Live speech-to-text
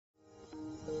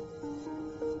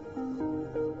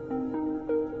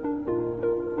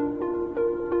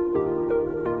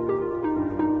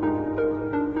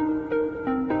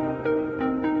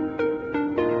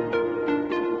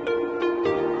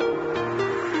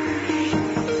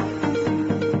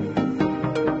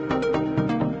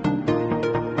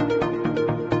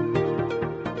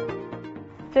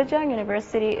Zhejiang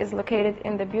University is located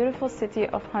in the beautiful city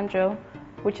of Hangzhou,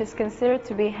 which is considered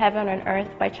to be heaven on earth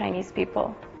by Chinese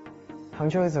people.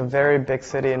 Hangzhou is a very big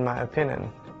city in my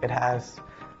opinion. It has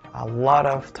a lot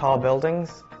of tall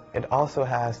buildings. It also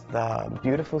has the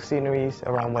beautiful sceneries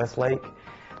around West Lake.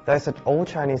 There's an old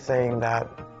Chinese saying that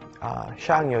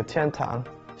上有天堂,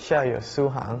 下有苏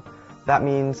杭. That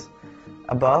means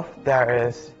above there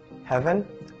is heaven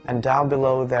and down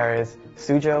below there is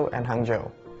Suzhou and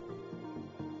Hangzhou.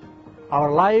 Our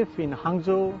life in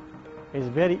Hangzhou is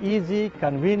very easy,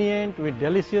 convenient, with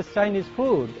delicious Chinese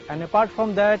food. And apart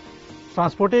from that,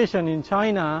 transportation in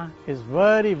China is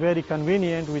very, very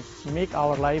convenient, which make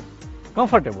our life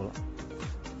comfortable.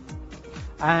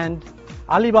 And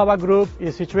Alibaba Group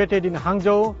is situated in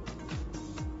Hangzhou.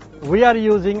 We are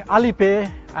using Alipay,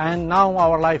 and now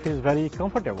our life is very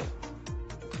comfortable.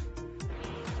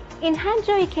 In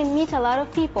Hangzhou, you can meet a lot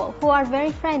of people who are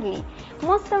very friendly.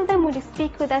 Most of them would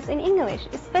speak with us in English,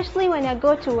 especially when I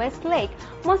go to West Lake.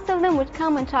 Most of them would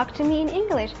come and talk to me in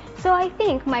English. So I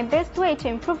think my best way to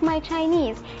improve my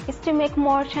Chinese is to make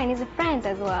more Chinese friends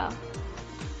as well.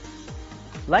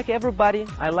 Like everybody,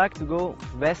 I like to go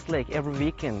West Lake every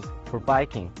weekend for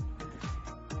biking.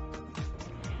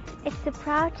 It's so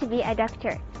proud to be a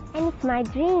doctor, and it's my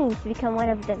dream to become one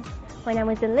of them. When I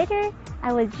was little,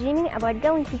 I was dreaming about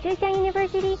going to Zhejiang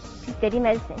University to study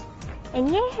medicine. And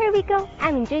yeah, here we go.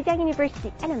 I'm in Zhejiang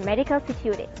University and a medical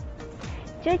student.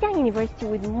 Zhejiang University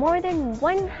with more than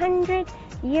 100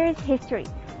 years history,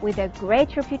 with a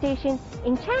great reputation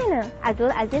in China as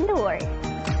well as in the world.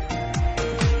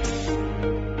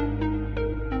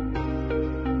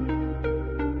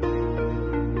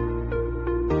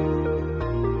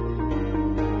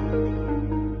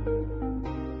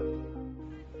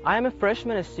 I am a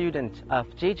freshman student of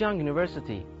Zhejiang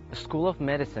University, a School of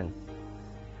Medicine.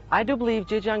 I do believe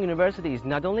Zhejiang University is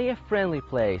not only a friendly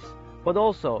place, but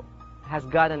also has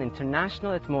got an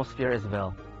international atmosphere as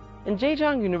well. In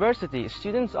Zhejiang University,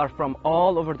 students are from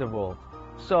all over the world.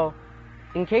 So,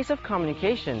 in case of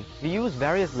communication, we use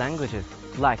various languages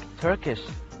like Turkish,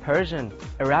 Persian,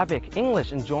 Arabic,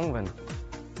 English, and Zhongwen.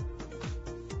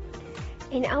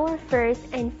 In our first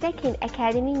and second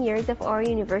academic years of our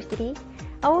university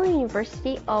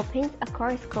opens a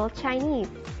course called Chinese.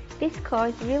 This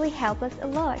course really helped us a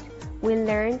lot. We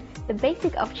learned the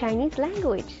basic of Chinese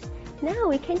language. Now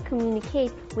we can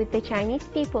communicate with the Chinese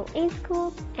people in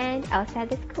school and outside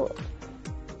the school.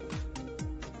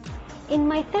 In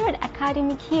my third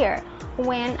academic year,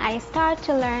 when I start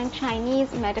to learn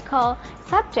Chinese medical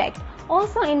subject,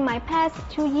 also in my past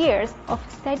 2 years of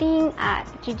studying at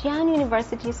Zhejiang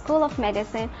University School of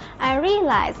Medicine, I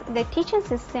realized the teaching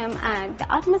system and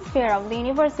the atmosphere of the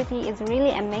university is really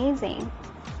amazing.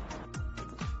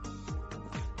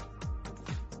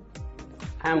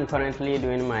 I am currently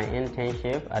doing my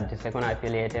internship at the second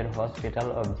affiliated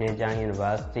hospital of Zhejiang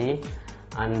University,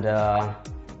 and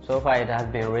so far it has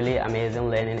been really amazing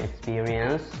learning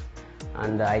experience,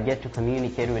 and I get to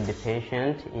communicate with the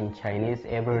patient in Chinese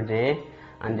every day,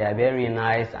 and they are very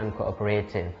nice and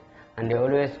cooperative, and they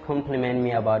always compliment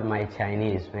me about my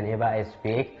Chinese whenever I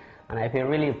speak, and I feel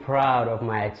really proud of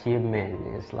my achievement.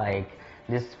 It's like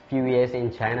these few years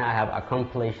in China, I have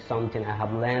accomplished something. I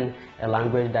have learned a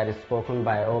language that is spoken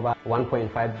by over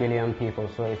 1.5 billion people,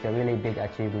 so it's a really big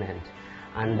achievement.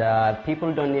 And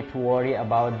people don't need to worry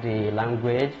about the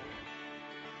language.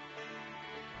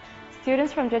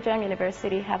 Students from Zhejiang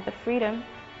University have the freedom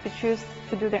to choose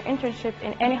to do their internship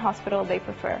in any hospital they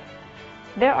prefer.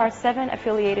 There are 7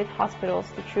 affiliated hospitals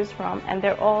to choose from, and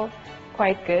they're all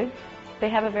quite good. They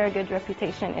have a very good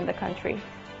reputation in the country.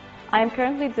 I am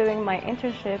currently doing my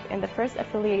internship in the first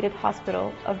affiliated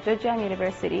hospital of Zhejiang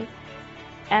University,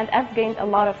 and I've gained a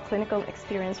lot of clinical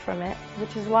experience from it,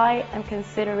 which is why I'm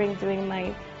considering doing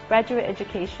my graduate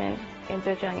education in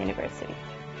Zhejiang University.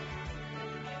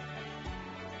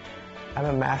 I'm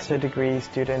a master's degree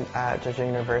student at Zhejiang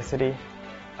University.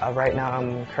 Right now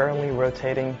I'm currently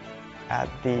rotating at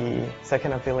the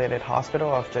second affiliated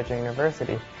hospital of Zhejiang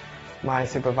University. My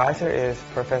supervisor is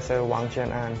Professor Wang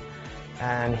Jianan,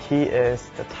 and he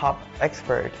is the top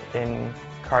expert in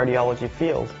cardiology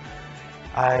field.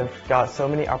 I've got so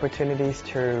many opportunities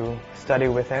to study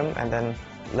with him and then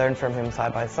learn from him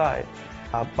side by side.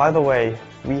 By the way,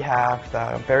 we have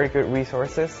very good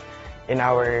resources in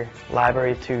our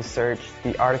library to search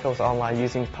the articles online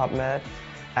using PubMed,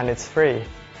 and it's free.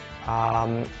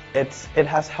 It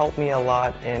has helped me a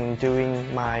lot in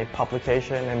doing my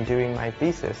publication and doing my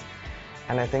thesis,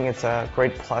 and I think it's a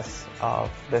great plus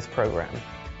of this program.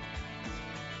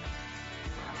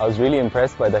 I was really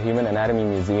impressed by the Human Anatomy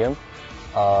Museum.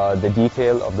 the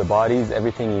detail of the bodies,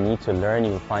 everything you need to learn,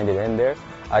 you find it in there.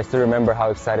 I still remember how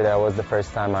excited I was the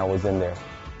first time I was in there.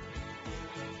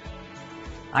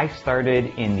 I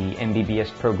started in the MBBS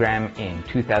program in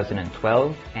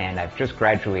 2012 and I've just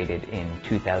graduated in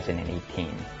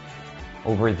 2018.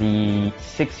 Over the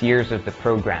 6 years of the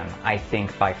program, I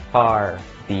think by far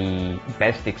the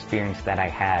best experience that I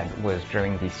had was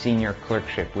during the senior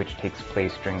clerkship, which takes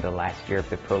place during the last year of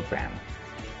the program.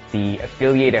 The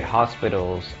affiliated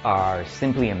hospitals are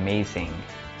simply amazing,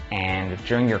 and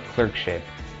during your clerkship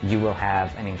you will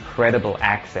have an incredible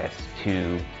access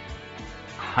to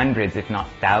hundreds, if not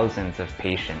thousands, of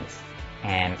patients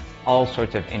and all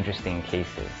sorts of interesting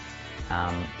cases.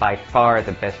 By far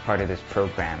the best part of this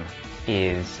program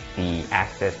is the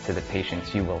access to the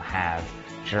patients you will have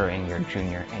during your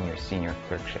junior and your senior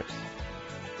clerkships.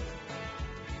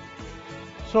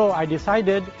 So I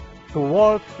decided to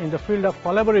work in the field of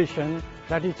collaboration,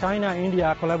 that is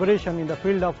China-India collaboration in the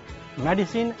field of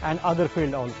medicine and other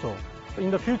field also. In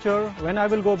the future, when I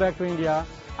will go back to India,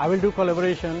 I will do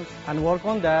collaboration and work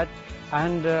on that.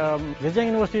 And Zhejiang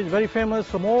University is very famous,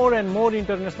 so more and more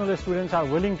international students are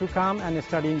willing to come and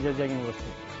study in Zhejiang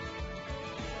University.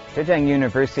 Zhejiang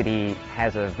University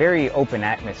has a very open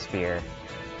atmosphere.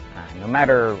 No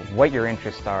matter what your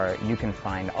interests are, you can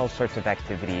find all sorts of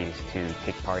activities to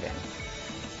take part in.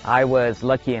 I was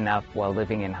lucky enough while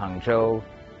living in Hangzhou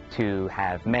to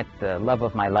have met the love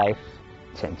of my life,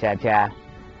 Chen Jia.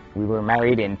 We were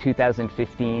married in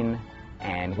 2015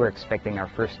 and we're expecting our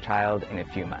first child in a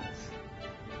few months.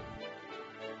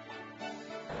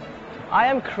 I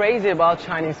am crazy about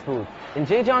Chinese food. In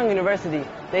Zhejiang University,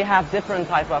 they have different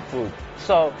type of food.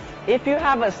 So if you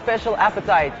have a special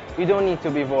appetite, you don't need to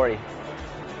be worried.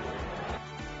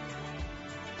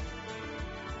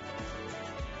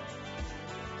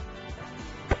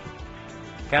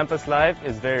 Campus life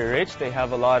is very rich. They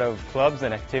have a lot of clubs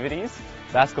and activities,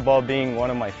 basketball being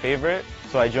one of my favorite.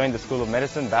 So I joined the School of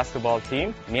Medicine basketball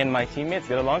team. Me and my teammates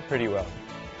get along pretty well.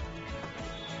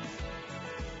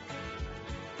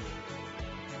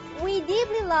 We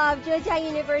deeply love Zhejiang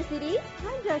University,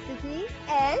 Hangzhou City,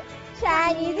 and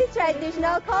Chinese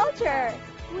traditional culture.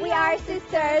 We are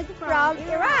sisters from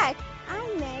Iraq.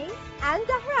 I'm May and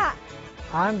Zahra.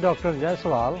 I am Dr.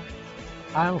 Jaiswal.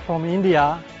 I am from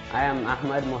India. I am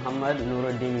Ahmad Muhammad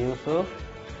Nuruddin Yusuf.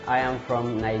 I am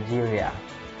from Nigeria.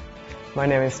 My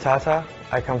name is Tata.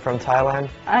 I come from Thailand.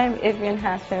 I'm Evian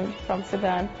Hashim from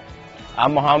Sudan.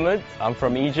 I'm Mohammed. I'm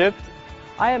from Egypt.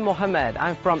 I am Mohammed.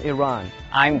 I'm from Iran.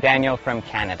 I'm Daniel from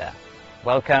Canada.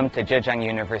 Welcome to Zhejiang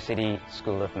University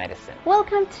School of Medicine.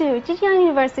 Welcome to Zhejiang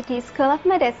University School of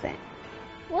Medicine.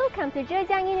 Welcome to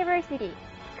Zhejiang University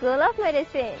School of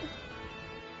Medicine.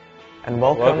 And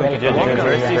welcome to Zhejiang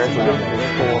University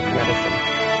School of Medicine.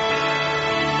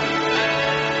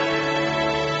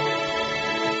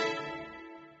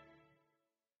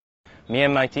 Me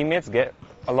and my teammates get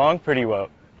along pretty well.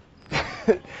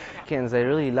 I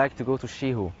really like to go to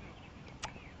Shihu.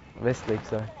 Westlake,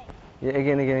 sorry. Yeah,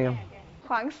 again.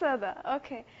 黄色的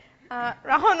OK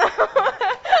然后呢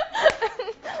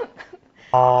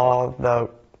All the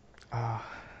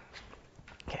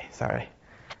okay, sorry.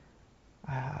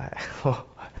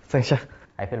 等一下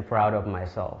I feel proud of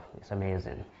myself. It's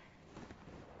amazing.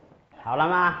 好了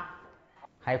吗？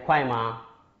还快吗？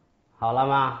好了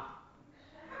吗？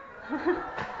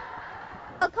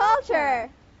 A culture.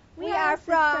 We are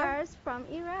from from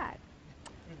Iraq.